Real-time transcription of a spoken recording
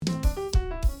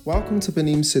Welcome to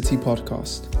Benin City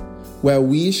Podcast, where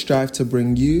we strive to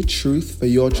bring you truth for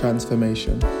your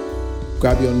transformation.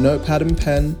 Grab your notepad and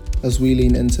pen as we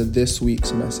lean into this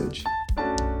week's message.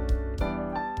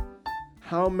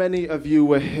 How many of you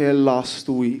were here last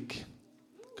week?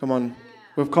 Come on,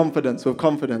 with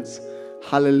confidence.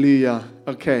 Hallelujah.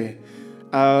 Okay.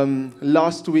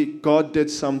 Last week, God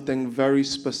did something very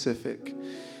specific.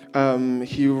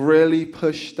 He really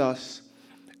pushed us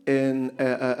in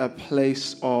a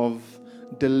place of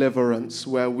deliverance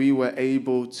where we were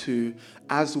able to,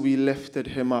 as we lifted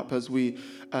him up, as we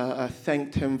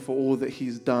thanked him for all that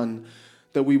he's done,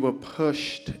 that we were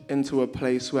pushed into a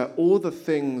place where all the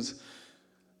things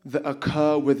that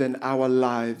occur within our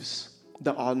lives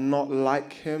that are not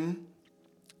like him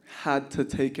had to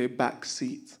take a back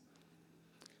seat.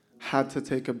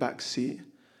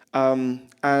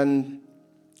 And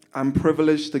I'm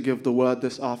privileged to give the word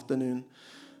this afternoon.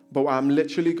 But what I'm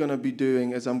literally going to be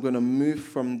doing is I'm going to move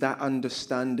from that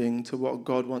understanding to what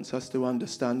God wants us to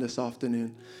understand this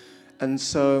afternoon. And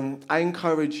so I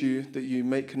encourage you that you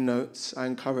make notes. I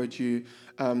encourage you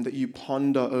that you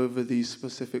ponder over these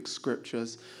specific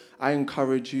scriptures. I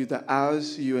encourage you that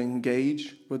as you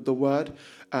engage with the word,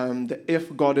 that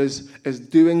if God is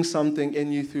doing something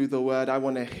in you through the word, I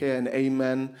want to hear an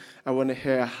amen. I want to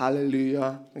hear a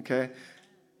hallelujah. Okay?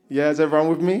 Yeah, is everyone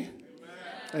with me?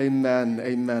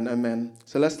 Amen.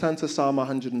 So let's turn to Psalm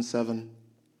 107.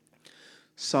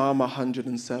 Psalm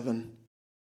 107.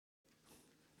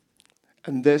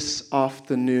 And this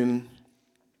afternoon,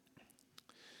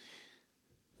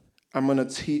 I'm going to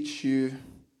teach you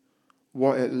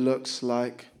what it looks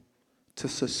like to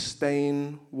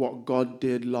sustain what God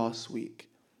did last week.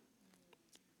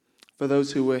 For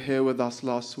those who were here with us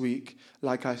last week,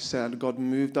 like I said, God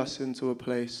moved us into a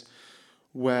place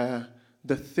where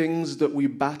the things that we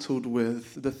battled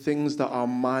with, the things that our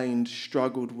mind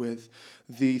struggled with,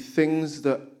 the things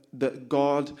that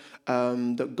God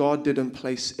didn't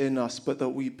place in us, but that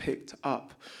we picked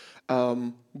up,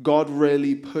 God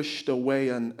really pushed away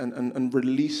and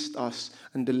released us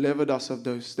and delivered us of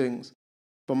those things.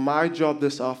 But my job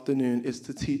this afternoon is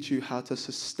to teach you how to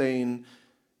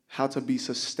be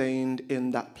sustained in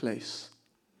that place.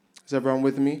 Is everyone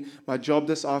with me? My job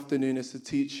this afternoon is to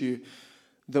teach you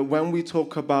that when we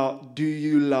talk about, do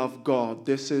you love God?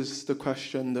 This is the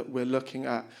question that we're looking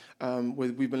at,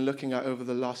 we've been looking at over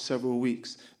the last several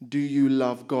weeks. Do you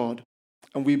love God?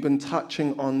 And we've been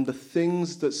touching on the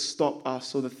things that stop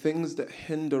us or the things that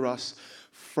hinder us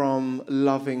from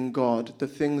loving God, the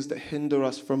things that hinder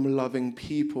us from loving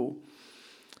people.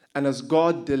 And as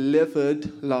God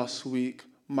delivered last week,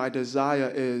 my desire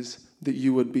is that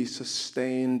you would be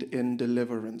sustained in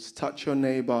deliverance. Touch your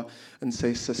neighbor and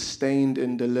say, sustained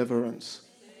in deliverance.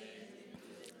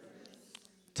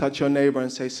 Touch your neighbor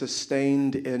and say,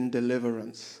 sustained in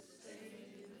deliverance.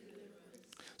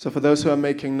 So for those who are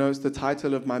making notes, the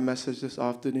title of my message this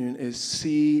afternoon is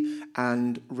See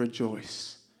and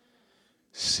Rejoice.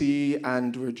 See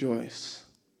and rejoice.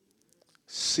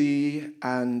 See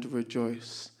and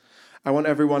rejoice. I want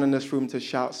everyone in this room to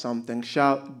shout something.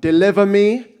 Shout, deliver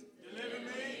me.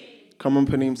 Come on,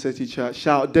 Benin City Church.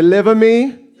 Shout, deliver me.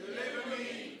 Deliver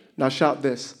me. Now shout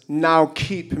this. Now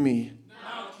keep me.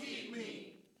 Now keep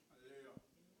me.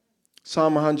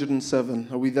 Psalm 107.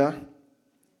 Are we there?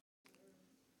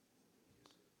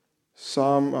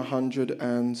 Psalm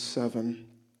 107.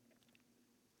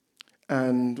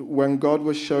 And when God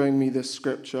was showing me this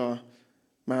scripture,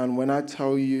 man, when I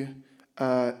tell you,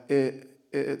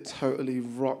 it totally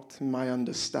rocked my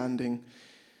understanding.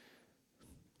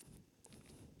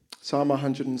 Psalm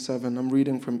 107, I'm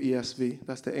reading from ESV.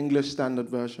 That's the English Standard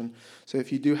Version. So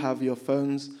if you do have your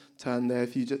phones, turn there.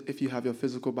 If you have your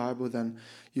physical Bible, then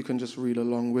you can just read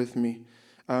along with me.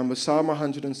 But Psalm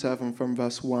 107 from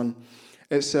verse 1,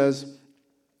 it says,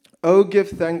 "Oh, give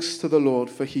thanks to the Lord,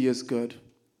 for he is good.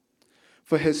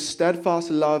 For his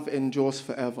steadfast love endures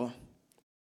forever.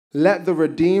 Let the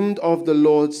redeemed of the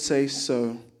Lord say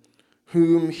so,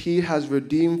 whom he has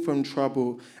redeemed from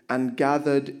trouble and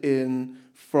gathered in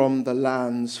from the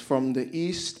lands, from the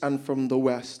east and from the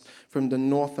west, from the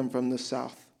north and from the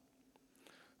south."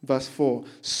 Verse 4,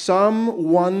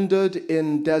 "Some wandered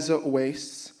in desert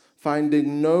wastes,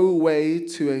 finding no way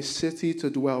to a city to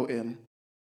dwell in.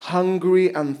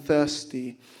 Hungry and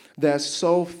thirsty, their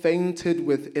soul fainted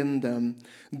within them.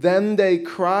 Then they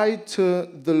cried to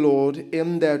the Lord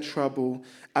in their trouble,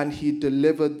 and he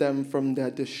delivered them from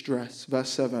their distress." Verse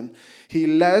 7, "He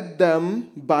led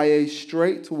them by a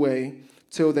straight way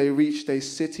till they reached a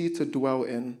city to dwell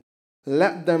in.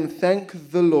 Let them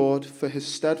thank the Lord for his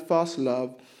steadfast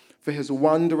love, for his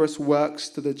wondrous works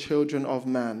to the children of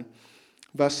man.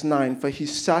 Verse 9, for he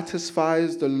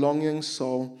satisfies the longing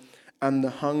soul, and the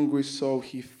hungry soul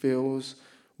he fills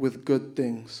with good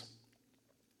things.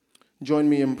 Join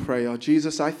me in prayer.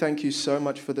 Jesus, I thank you so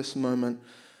much for this moment.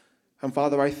 And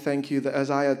Father, I thank you that as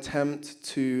I attempt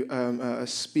to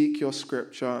speak your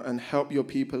scripture and help your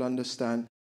people understand,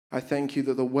 I thank you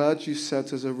that the words you said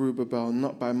to Zerubbabel,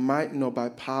 not by might nor by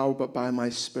power, but by my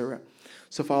spirit.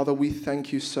 So Father, we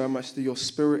thank you so much that your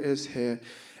spirit is here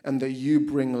and that you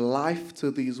bring life to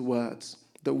these words,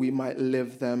 that we might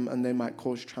live them and they might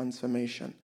cause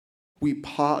transformation. We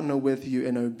partner with you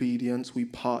in obedience. We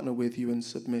partner with you in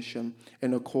submission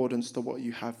in accordance to what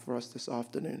you have for us this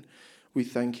afternoon. We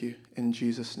thank you in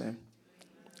Jesus' name.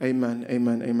 Amen,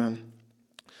 amen, amen.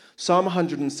 Psalm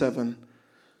 107.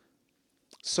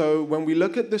 So when we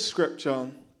look at this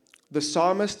scripture, the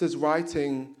psalmist is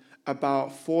writing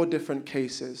about 4 different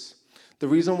cases. The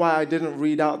reason why I didn't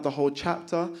read out the whole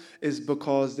chapter is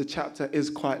because the chapter is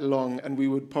quite long and we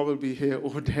would probably be here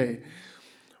all day.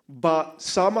 But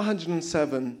Psalm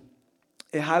 107,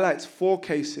 it highlights 4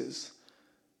 cases.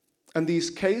 And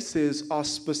these cases are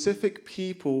specific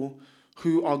people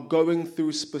who are going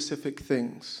through specific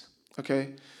things.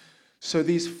 Okay? So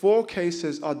these 4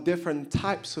 cases are different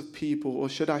types of people, or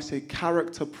should I say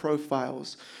character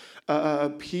profiles.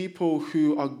 People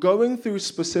who are going through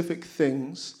specific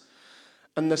things.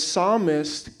 And the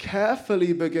psalmist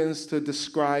carefully begins to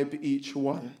describe each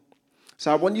one.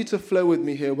 So I want you to flow with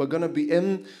me here. We're going to be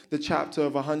in the chapter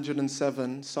of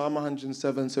 107, Psalm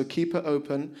 107, so keep it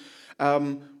open.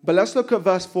 But let's look at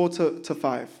verse 4 to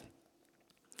 5.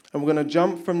 And we're going to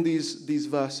jump from these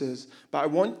verses. But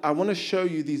I want to show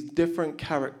you these different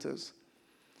characters.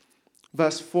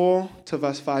 Verse 4 to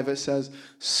verse 5, it says,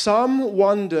 some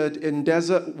wandered in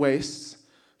desert wastes,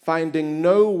 finding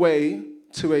no way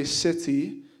to a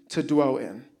city to dwell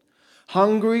in.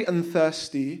 Hungry and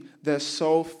thirsty, their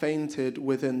soul fainted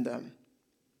within them.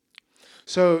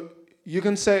 So you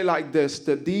can say it like this,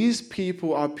 that these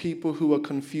people are people who are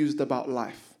confused about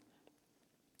life.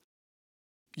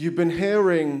 You've been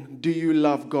hearing, do you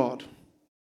love God?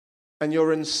 And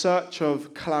you're in search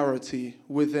of clarity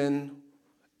within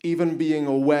even being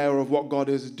aware of what God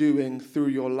is doing through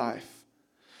your life.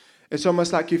 It's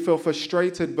almost like you feel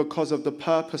frustrated because of the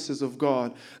purposes of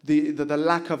God, the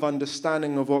lack of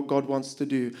understanding of what God wants to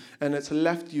do, and it's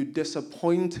left you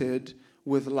disappointed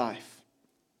with life.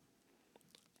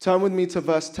 Turn with me to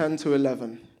verse 10 to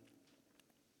 11.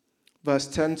 Verse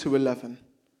 10 to 11.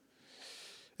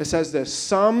 It says this,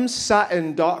 some sat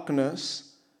in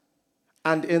darkness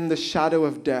and in the shadow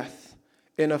of death,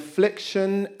 in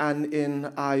affliction and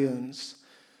in irons.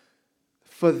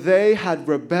 For they had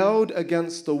rebelled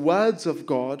against the words of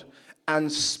God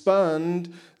and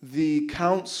spurned the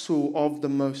counsel of the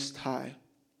Most High.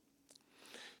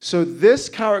 So this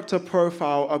character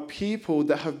profile are people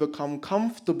that have become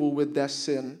comfortable with their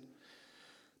sin,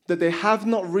 that they have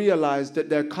not realized that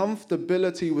their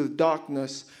comfortability with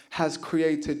darkness has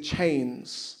created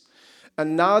chains.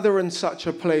 And now they're in such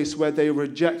a place where they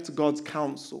reject God's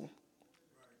counsel.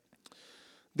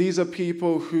 These are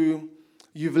people who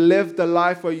you've lived a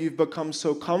life where you've become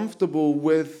so comfortable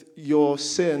with your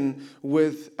sin,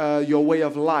 with your way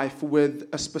of life, with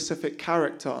a specific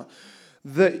character,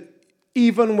 that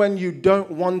even when you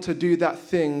don't want to do that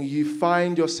thing, you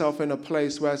find yourself in a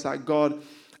place where it's like, God,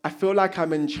 I feel like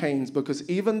I'm in chains because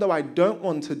even though I don't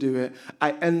want to do it,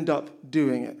 I end up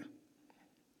doing it.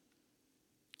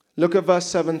 Look at verse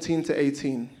 17 to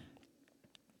 18.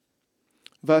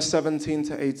 Verse 17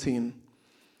 to 18.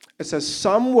 It says,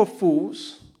 some were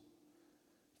fools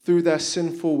through their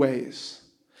sinful ways,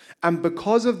 and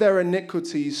because of their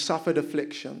iniquities suffered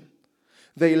affliction.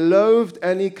 They loathed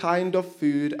any kind of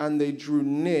food, and they drew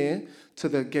near to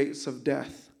the gates of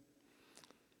death.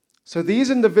 So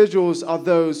these individuals are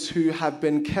those who have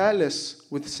been careless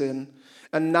with sin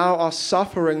and now are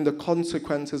suffering the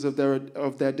consequences of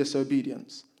their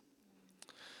disobedience.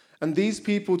 And these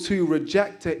people too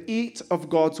reject to eat of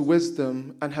God's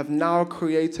wisdom and have now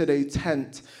created a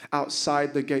tent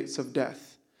outside the gates of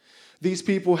death. These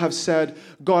people have said,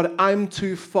 God, I'm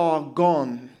too far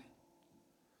gone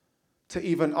to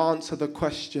even answer the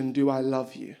question, do I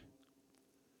love you?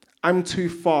 I'm too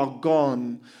far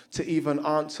gone to even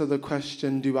answer the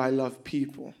question, do I love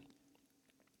people?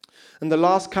 And the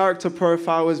last character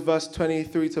profile is verse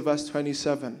 23 to verse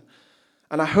 27.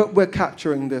 And I hope we're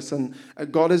capturing this, and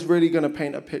God is really going to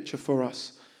paint a picture for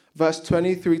us. Verse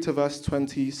 23 to verse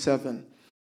 27.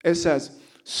 It says,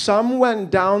 some went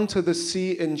down to the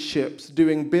sea in ships,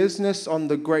 doing business on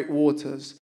the great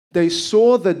waters. They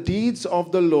saw the deeds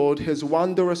of the Lord, his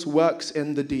wondrous works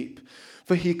in the deep.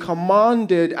 For he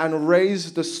commanded and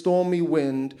raised the stormy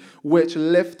wind, which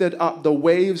lifted up the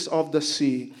waves of the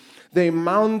sea. They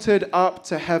mounted up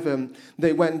to heaven.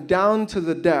 They went down to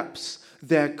the depths.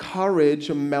 Their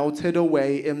courage melted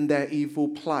away in their evil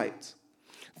plight.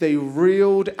 They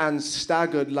reeled and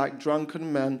staggered like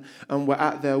drunken men and were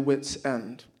at their wits'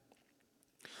 end.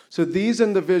 So these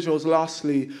individuals,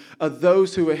 lastly, are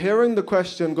those who are hearing the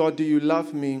question, God, do you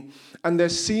love me? And they're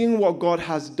seeing what God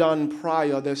has done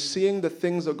prior. They're seeing the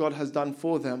things that God has done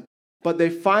for them. But they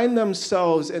find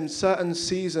themselves in certain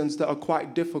seasons that are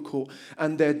quite difficult,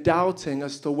 and they're doubting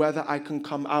as to whether I can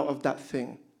come out of that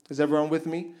thing. Is everyone with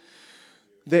me?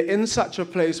 They're in such a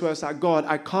place where it's like, God,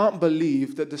 I can't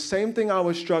believe that the same thing I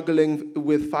was struggling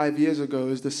with 5 years ago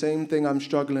is the same thing I'm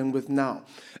struggling with now.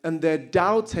 And they're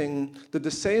doubting that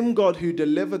the same God who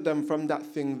delivered them from that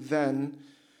thing then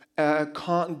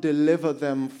can't deliver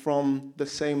them from the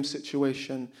same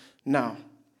situation now.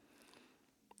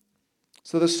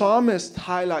 So the psalmist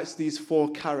highlights these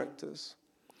 4 characters.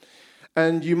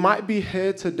 And you might be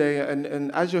here today,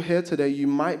 and as you're here today, you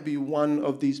might be one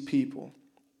of these people.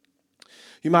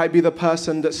 You might be the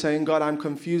person that's saying, God, I'm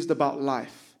confused about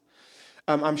life.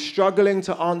 I'm struggling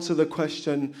to answer the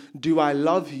question, do I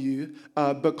love you?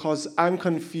 Because I'm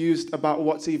confused about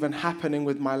what's even happening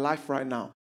with my life right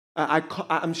now.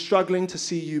 I'm struggling to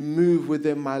see you move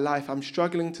within my life. I'm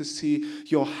struggling to see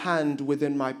your hand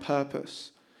within my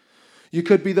purpose. You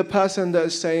could be the person that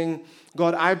is saying,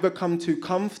 God, I've become too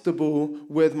comfortable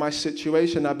with my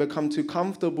situation. I've become too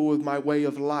comfortable with my way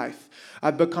of life.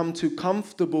 I've become too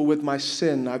comfortable with my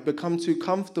sin. I've become too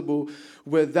comfortable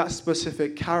with that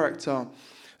specific character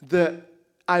that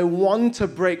I want to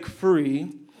break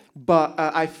free, but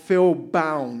I feel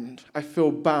bound. I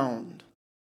feel bound.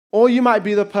 Or you might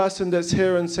be the person that's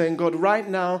here and saying, God, right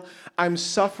now I'm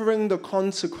suffering the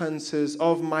consequences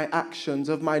of my actions,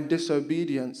 of my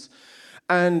disobedience.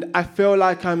 And I feel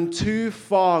like I'm too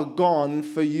far gone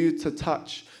for you to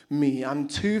touch me. I'm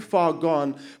too far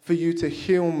gone for you to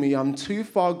heal me. I'm too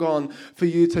far gone for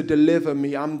you to deliver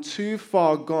me. I'm too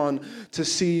far gone to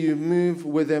see you move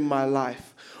within my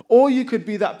life. Or you could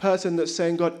be that person that's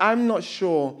saying, God, I'm not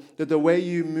sure that the way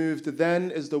you moved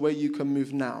then is the way you can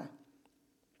move now.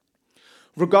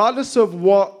 Regardless of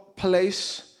what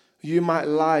place you might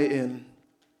lie in,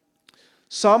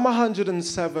 Psalm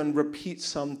 107 repeats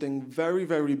something very,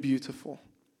 very beautiful.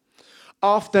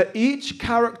 After each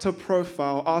character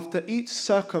profile, after each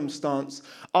circumstance,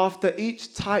 after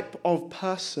each type of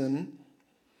person,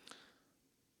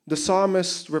 the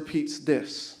psalmist repeats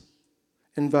this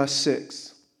in verse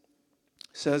 6.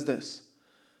 It says this,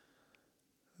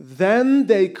 then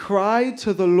they cried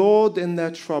to the Lord in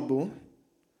their trouble,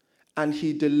 and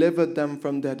he delivered them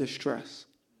from their distress.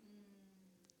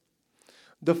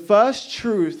 The first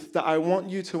truth that I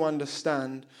want you to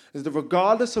understand is that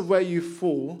regardless of where you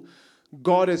fall,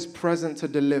 God is present to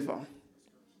deliver.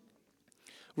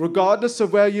 Regardless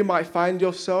of where you might find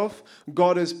yourself,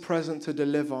 God is present to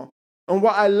deliver. And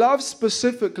what I love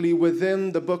specifically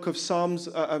within the book of Psalms,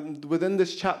 within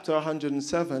this chapter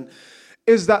 107,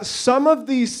 is that some of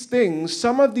these things,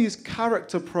 some of these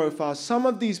character profiles, some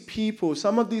of these people,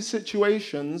 some of these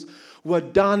situations were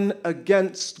done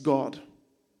against God.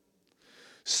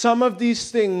 Some of these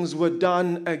things were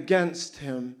done against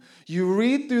him. You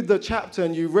read through the chapter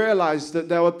and you realize that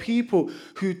there were people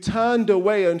who turned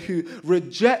away and who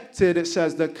rejected, it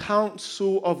says, the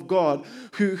counsel of God,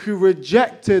 who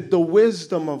rejected the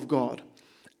wisdom of God.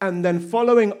 And then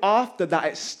following after that,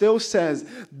 it still says,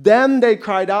 then they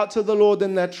cried out to the Lord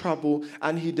in their trouble,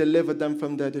 and he delivered them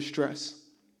from their distress.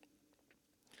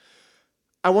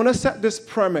 I want to set this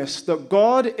premise that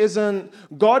God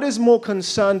is more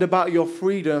concerned about your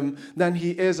freedom than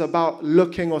he is about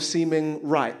looking or seeming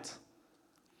right.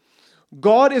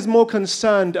 God is more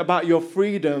concerned about your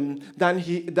freedom than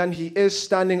he is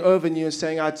standing over you and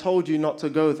saying, I told you not to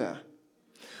go there.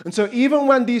 And so even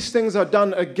when these things are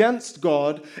done against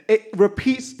God, it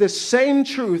repeats the same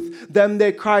truth. Then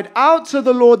they cried out to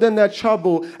the Lord in their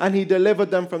trouble, and he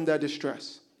delivered them from their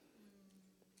distress.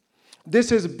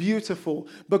 This is beautiful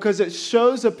because it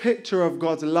shows a picture of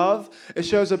God's love. It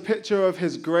shows a picture of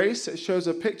his grace. It shows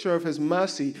a picture of his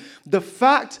mercy. The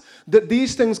fact that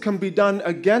these things can be done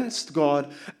against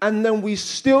God, and then we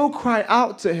still cry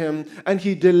out to him and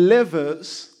he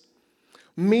delivers,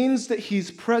 means that he's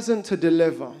present to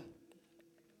deliver.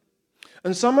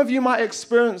 And some of you might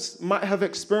have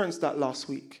experienced that last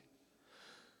week.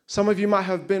 Some of you might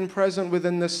have been present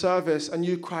within this service and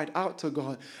you cried out to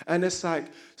God. And it's like,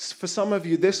 for some of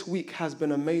you, this week has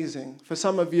been amazing. For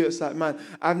some of you, it's like, man,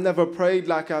 I've never prayed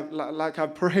like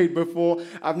I've prayed before.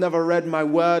 I've never read my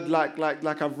word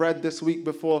like I've read this week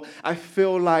before. I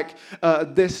feel like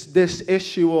this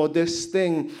issue or this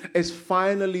thing is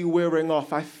finally wearing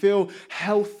off. I feel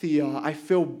healthier. I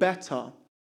feel better.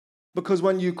 Because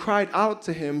when you cried out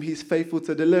to him, he's faithful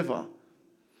to deliver.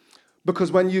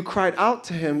 Because when you cried out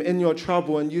to him in your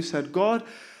trouble and you said, God,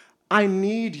 I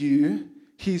need you,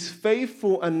 he's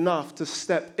faithful enough to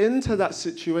step into that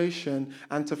situation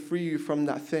and to free you from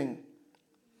that thing.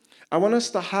 I want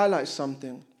us to highlight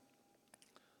something.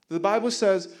 The Bible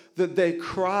says that they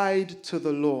cried to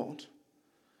the Lord.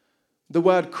 The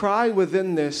word cry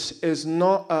within this is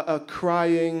not a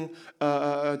crying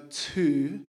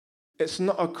to. It's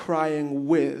not a crying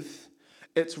with.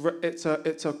 It's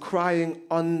a crying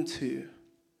unto.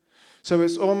 So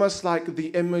it's almost like the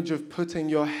image of putting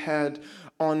your head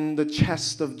on the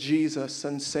chest of Jesus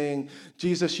and saying,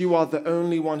 Jesus, you are the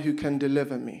only one who can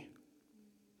deliver me.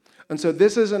 And so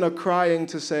this isn't a crying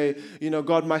to say,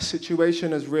 God, my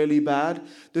situation is really bad.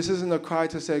 This isn't a cry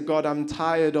to say, God, I'm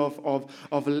tired of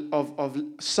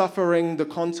suffering the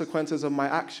consequences of my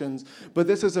actions. But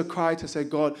this is a cry to say,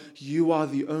 God, you are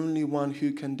the only one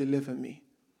who can deliver me.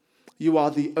 You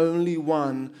are the only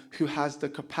one who has the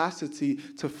capacity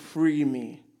to free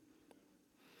me.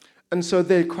 And so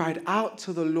they cried out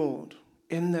to the Lord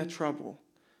in their trouble,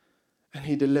 and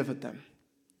he delivered them.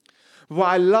 But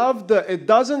I love that it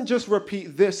doesn't just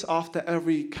repeat this after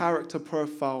every character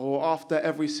profile or after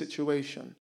every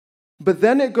situation. But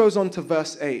then it goes on to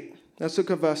verse 8. Let's look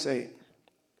at verse 8.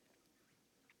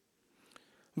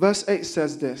 Verse 8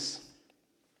 says this: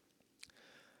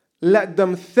 let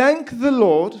them thank the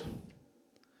Lord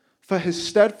for his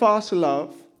steadfast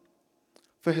love,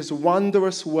 for his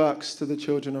wondrous works to the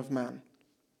children of man.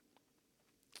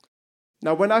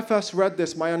 Now, when I first read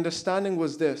this, my understanding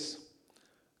was this: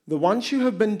 that once you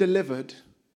have been delivered,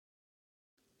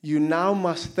 you now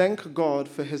must thank God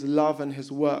for his love and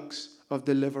his works of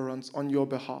deliverance on your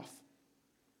behalf.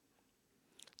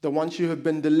 That once you have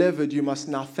been delivered, you must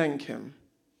now thank him.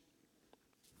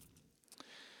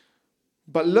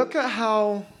 But look at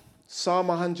how Psalm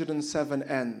 107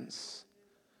 ends.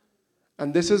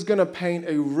 And this is going to paint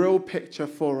a real picture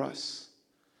for us.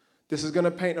 This is going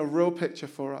to paint a real picture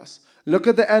for us. Look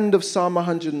at the end of Psalm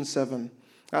 107.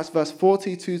 That's verse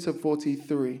 42 to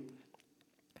 43.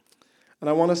 And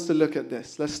I want us to look at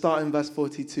this. Let's start in verse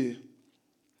 42.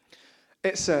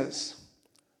 It says,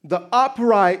 the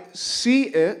upright see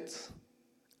it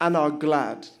and are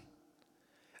glad,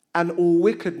 and all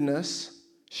wickedness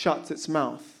shuts its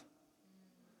mouth.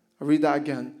 I'll read that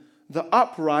again. The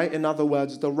upright, in other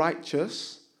words, the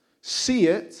righteous, see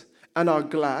it and are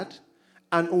glad,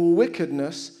 and all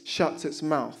wickedness shuts its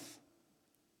mouth.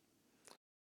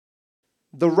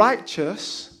 The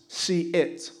righteous see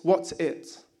it. What's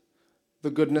it?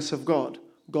 The goodness of God.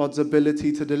 God's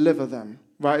ability to deliver them.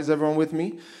 Right? Is everyone with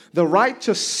me? The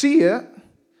righteous see it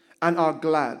and are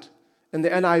glad. In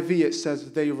the NIV it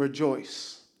says they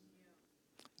rejoice.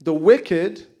 The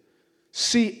wicked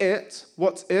see it.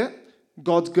 What's it?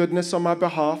 God's goodness on my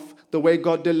behalf, the way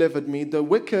God delivered me. The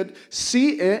wicked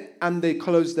see it and they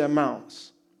close their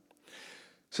mouths.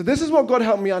 So this is what God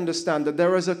helped me understand, that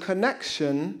there is a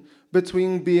connection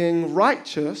between being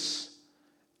righteous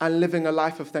and living a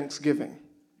life of thanksgiving.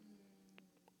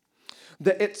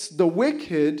 That it's the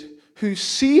wicked who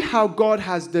see how God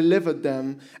has delivered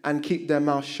them and keep their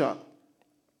mouth shut.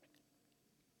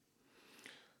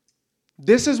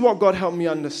 This is what God helped me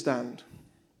understand.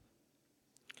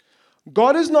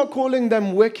 God is not calling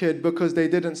them wicked because they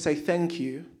didn't say thank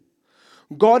you.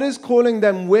 God is calling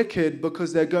them wicked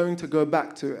because they're going to go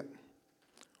back to it.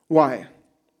 Why?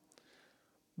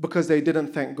 Because they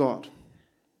didn't thank God.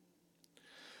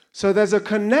 So there's a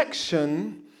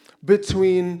connection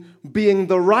between being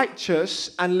the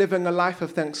righteous and living a life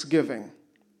of thanksgiving.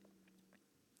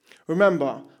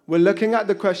 Remember, we're looking at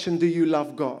the question, do you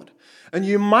love God? And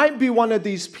you might be one of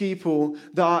these people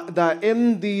that are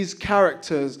in these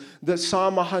characters that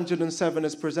Psalm 107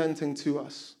 is presenting to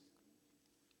us.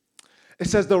 It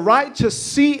says the righteous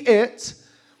see it,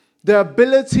 the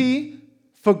ability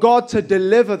for God to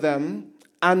deliver them,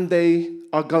 and they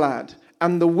are glad.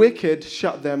 And the wicked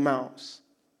shut their mouths.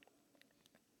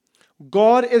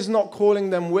 God is not calling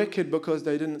them wicked because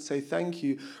they didn't say thank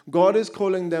you. God is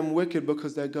calling them wicked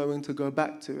because they're going to go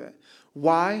back to it.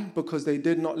 Why? Because they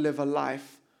did not live a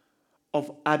life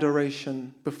of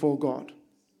adoration before God.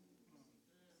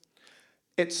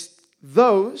 It's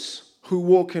those who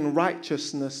walk in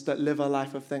righteousness that live a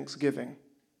life of thanksgiving.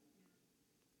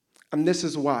 And this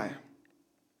is why.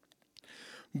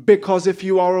 Because if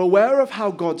you are aware of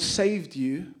how God saved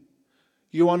you,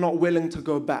 you are not willing to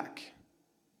go back.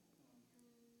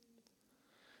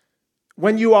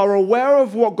 When you are aware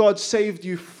of what God saved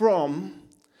you from,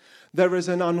 there is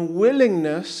an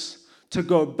unwillingness to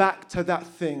go back to that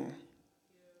thing.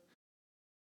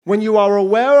 When you are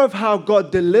aware of how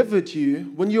God delivered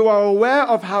you, when you are aware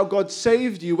of how God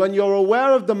saved you, when you're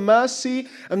aware of the mercy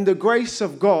and the grace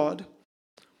of God,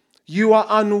 you are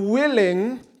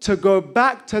unwilling to go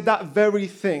back to that very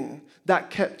thing that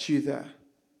kept you there.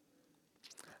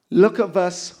 Look at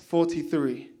verse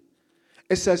 43.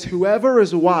 It says, "Whoever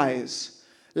is wise,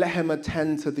 let him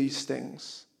attend to these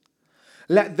things.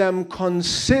 Let them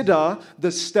consider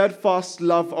the steadfast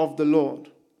love of the Lord."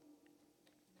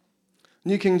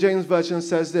 New King James Version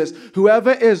says this,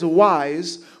 "Whoever is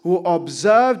wise will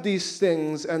observe these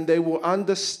things, and they will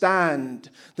understand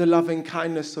the loving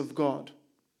kindness of God."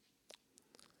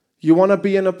 You want to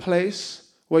be in a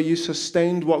place where you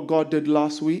sustained what God did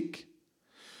last week?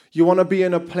 You want to be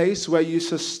in a place where you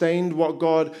sustained what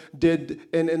God did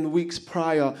in weeks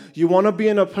prior. You want to be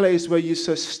in a place where you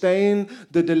sustain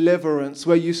the deliverance,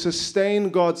 where you sustain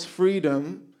God's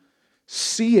freedom.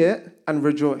 See it and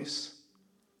rejoice.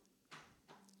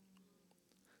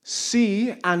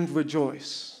 See and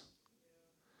rejoice.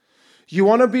 You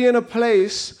want to be in a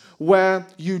place where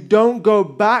you don't go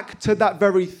back to that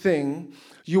very thing.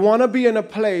 You want to be in a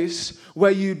place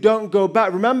where you don't go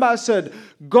back. Remember I said,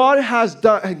 God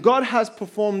has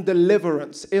performed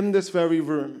deliverance in this very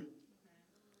room.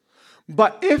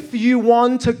 But if you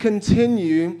want to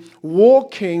continue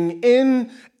walking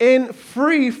in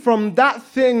free from that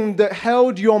thing that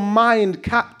held your mind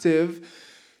captive,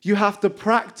 you have to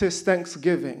practice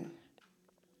thanksgiving.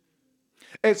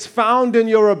 It's found in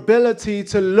your ability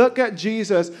to look at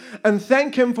Jesus and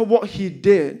thank him for what he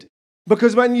did.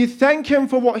 Because when you thank him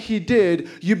for what he did,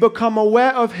 you become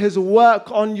aware of his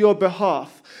work on your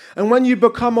behalf. And when you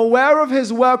become aware of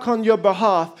his work on your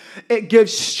behalf, it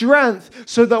gives strength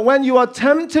so that when you are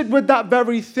tempted with that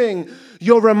very thing,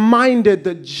 you're reminded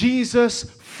that Jesus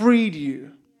freed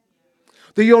you.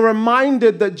 That you're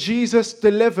reminded that Jesus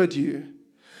delivered you.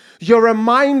 You're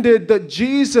reminded that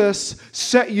Jesus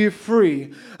set you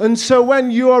free. And so when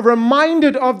you are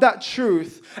reminded of that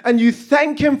truth and you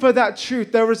thank him for that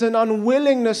truth, there is an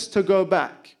unwillingness to go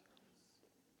back.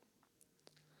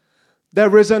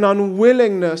 There is an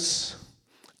unwillingness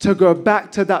to go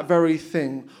back to that very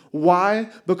thing. Why?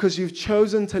 Because you've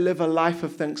chosen to live a life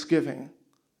of thanksgiving.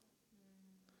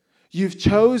 You've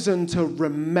chosen to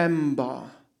remember.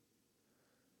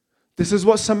 This is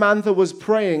what Samantha was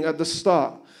praying at the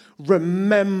start.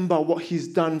 Remember what he's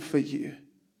done for you.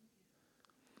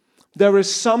 There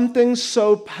is something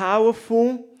so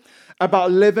powerful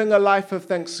about living a life of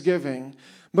thanksgiving,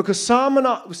 because Psalm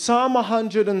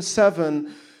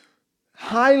 107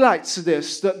 highlights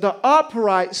this, that the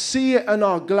upright see it and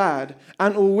are glad,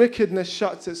 and all wickedness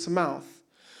shuts its mouth.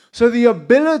 So the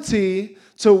ability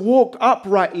to walk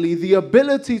uprightly, the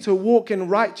ability to walk in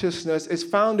righteousness is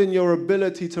found in your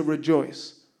ability to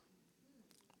rejoice.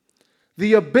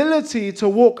 The ability to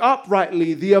walk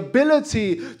uprightly, the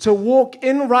ability to walk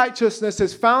in righteousness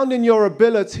is found in your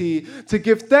ability to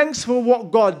give thanks for what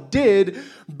God did,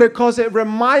 because it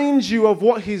reminds you of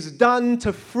what he's done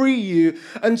to free you.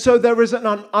 And so there is an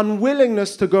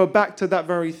unwillingness to go back to that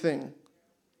very thing.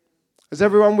 Is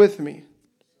everyone with me?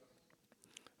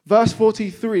 Verse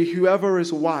 43, "Whoever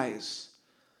is wise,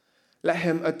 let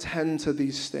him attend to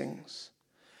these things.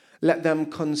 Let them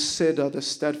consider the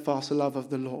steadfast love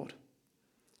of the Lord."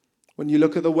 When you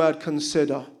look at the word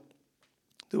consider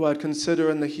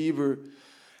in the Hebrew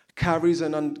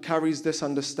carries this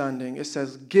understanding. It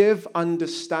says, give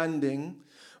understanding,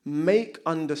 make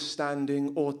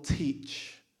understanding, or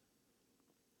teach.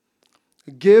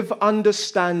 Give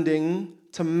understanding,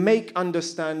 to make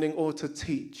understanding, or to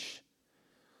teach.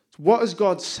 What is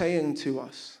God saying to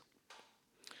us?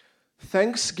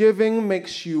 Thanksgiving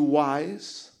makes you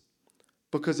wise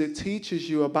because it teaches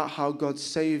you about how God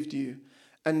saved you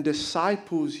and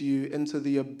disciples you into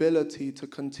the ability to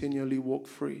continually walk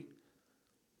free.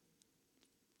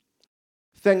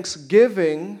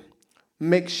 Thanksgiving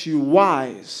makes you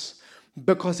wise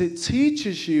because it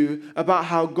teaches you about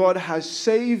how God has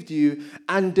saved you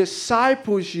and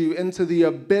disciples you into the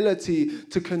ability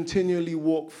to continually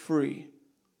walk free.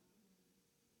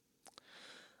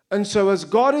 And so as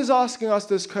God is asking us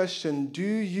this question, do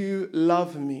you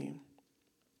love me?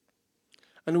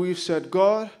 And we've said,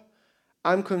 God,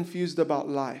 I'm confused about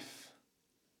life.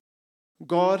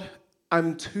 God,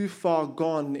 I'm too far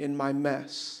gone in my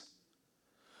mess.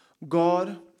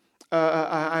 God,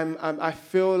 I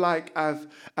feel like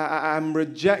I'm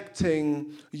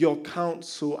rejecting your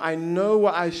counsel. I know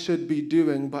what I should be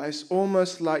doing, but it's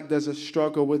almost like there's a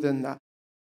struggle within that.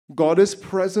 God is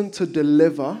present to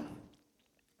deliver,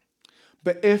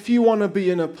 but if you want to be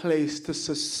in a place to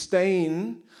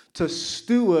sustain, to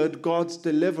steward God's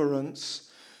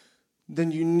deliverance,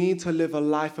 then you need to live a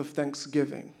life of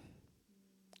thanksgiving.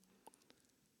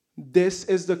 This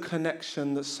is the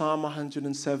connection that Psalm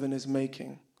 107 is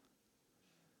making.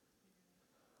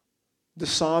 The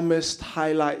psalmist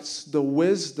highlights the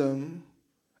wisdom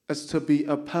as to be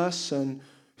a person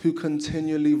who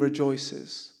continually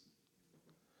rejoices.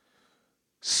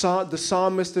 The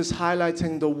psalmist is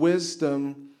highlighting the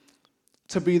wisdom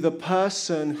to be the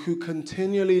person who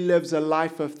continually lives a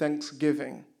life of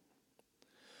thanksgiving.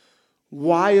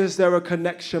 Why is there a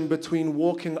connection between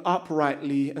walking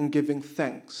uprightly and giving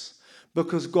thanks?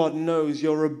 Because God knows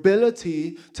your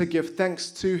ability to give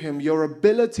thanks to Him, your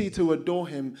ability to adore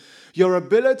Him, your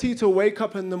ability to wake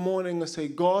up in the morning and say,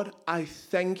 God, I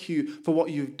thank you for what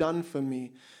you've done for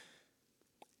me.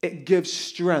 It gives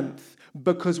strength,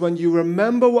 because when you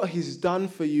remember what He's done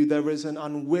for you, there is an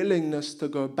unwillingness to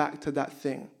go back to that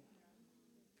thing.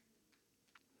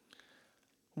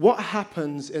 What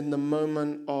happens in the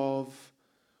moment of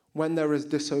when there is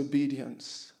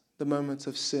disobedience, the moments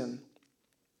of sin?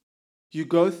 You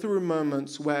go through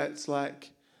moments where it's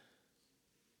like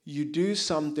you do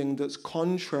something that's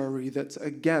contrary, that's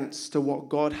against to what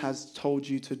God has told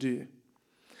you to do.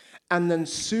 And then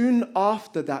soon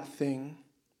after that thing,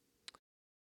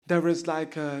 there is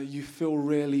like you feel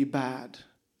really bad.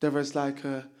 There is like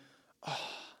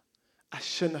I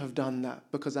shouldn't have done that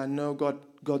because I know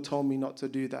God told me not to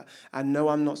do that. I know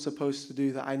I'm not supposed to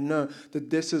do that. I know that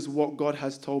this is what God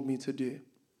has told me to do.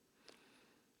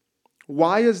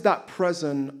 Why is that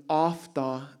present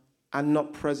after and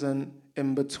not present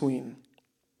in between?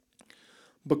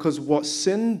 Because what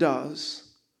sin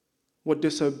does, what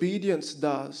disobedience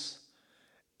does,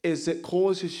 is it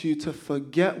causes you to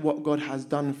forget what God has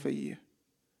done for you.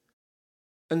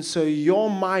 And so your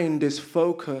mind is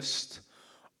focused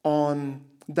on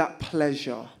that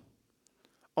pleasure,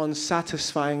 on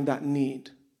satisfying that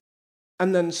need.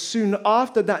 And then soon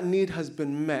after that need has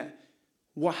been met,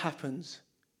 what happens?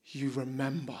 You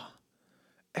remember.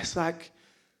 It's like,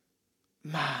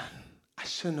 man, I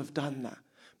shouldn't have done that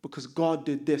because God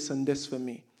did this and this for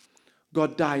me.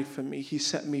 God died for me. He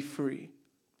set me free.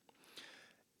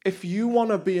 If you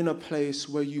want to be in a place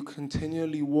where you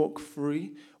continually walk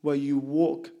free, where you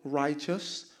walk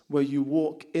righteous, where you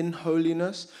walk in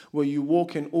holiness, where you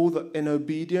walk in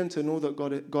obedience and all that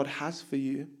God has for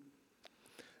you,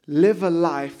 live a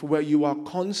life where you are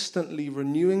constantly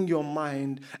renewing your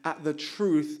mind at the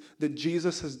truth that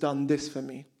Jesus has done this for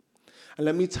me. And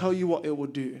let me tell you what it will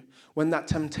do. When that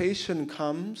temptation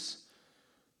comes,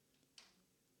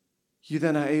 you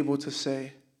then are able to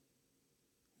say,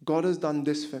 God has done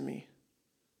this for me.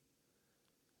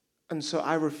 And so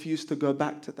I refuse to go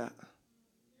back to that.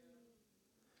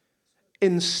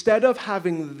 Instead of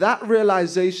having that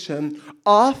realization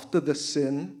after the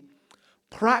sin,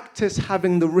 practice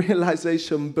having the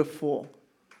realization before.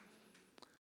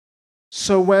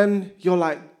 So when you're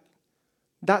like,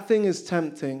 that thing is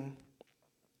tempting,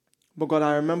 but God,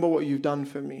 I remember what you've done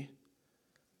for me.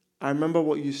 I remember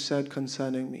what you said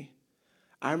concerning me.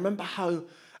 I remember how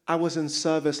I was in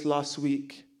service last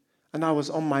week and I was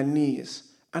on my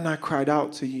knees and I cried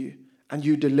out to you and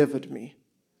you delivered me.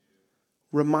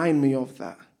 Remind me of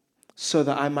that so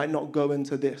that I might not go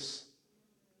into this.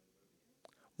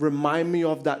 Remind me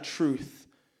of that truth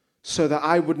so that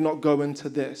I would not go into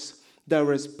this.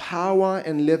 There is power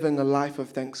in living a life of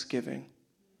thanksgiving.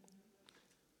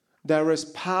 There is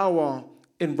power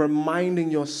in reminding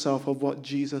yourself of what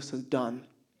Jesus has done.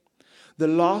 The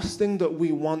last thing that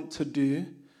we want to do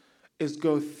is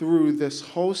go through this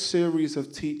whole series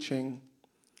of teaching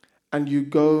and you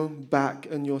go back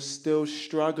and you're still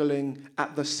struggling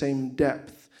at the same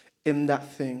depth in that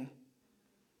thing.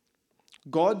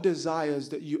 God desires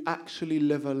that you actually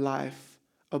live a life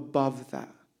above that.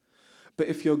 But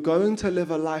if you're going to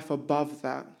live a life above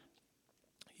that,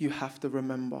 you have to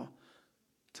remember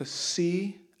to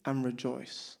see and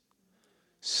rejoice.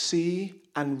 See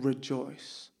and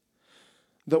rejoice.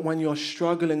 That when you're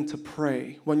struggling to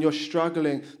pray, when you're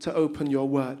struggling to open your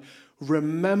word,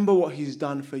 remember what He's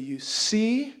done for you.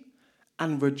 See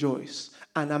and rejoice.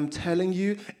 And I'm telling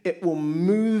you, it will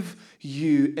move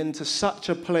you into such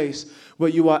a place where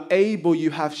you are able, you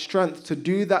have strength to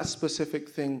do that specific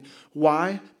thing.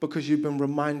 Why? Because you've been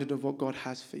reminded of what God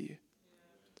has for you.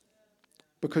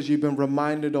 Because you've been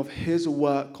reminded of His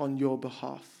work on your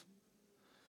behalf.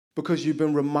 Because you've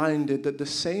been reminded that the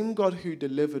same God who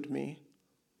delivered me,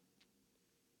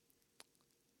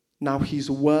 now he's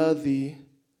worthy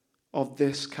of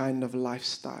this kind of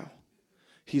lifestyle.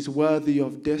 He's worthy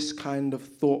of this kind of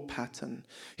thought pattern.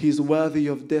 He's worthy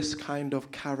of this kind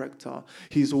of character.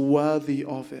 He's worthy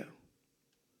of it.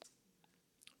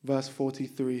 Verse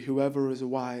 43, whoever is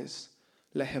wise,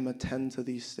 let him attend to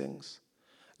these things.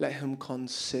 Let him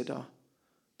consider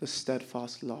the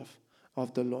steadfast love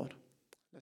of the Lord.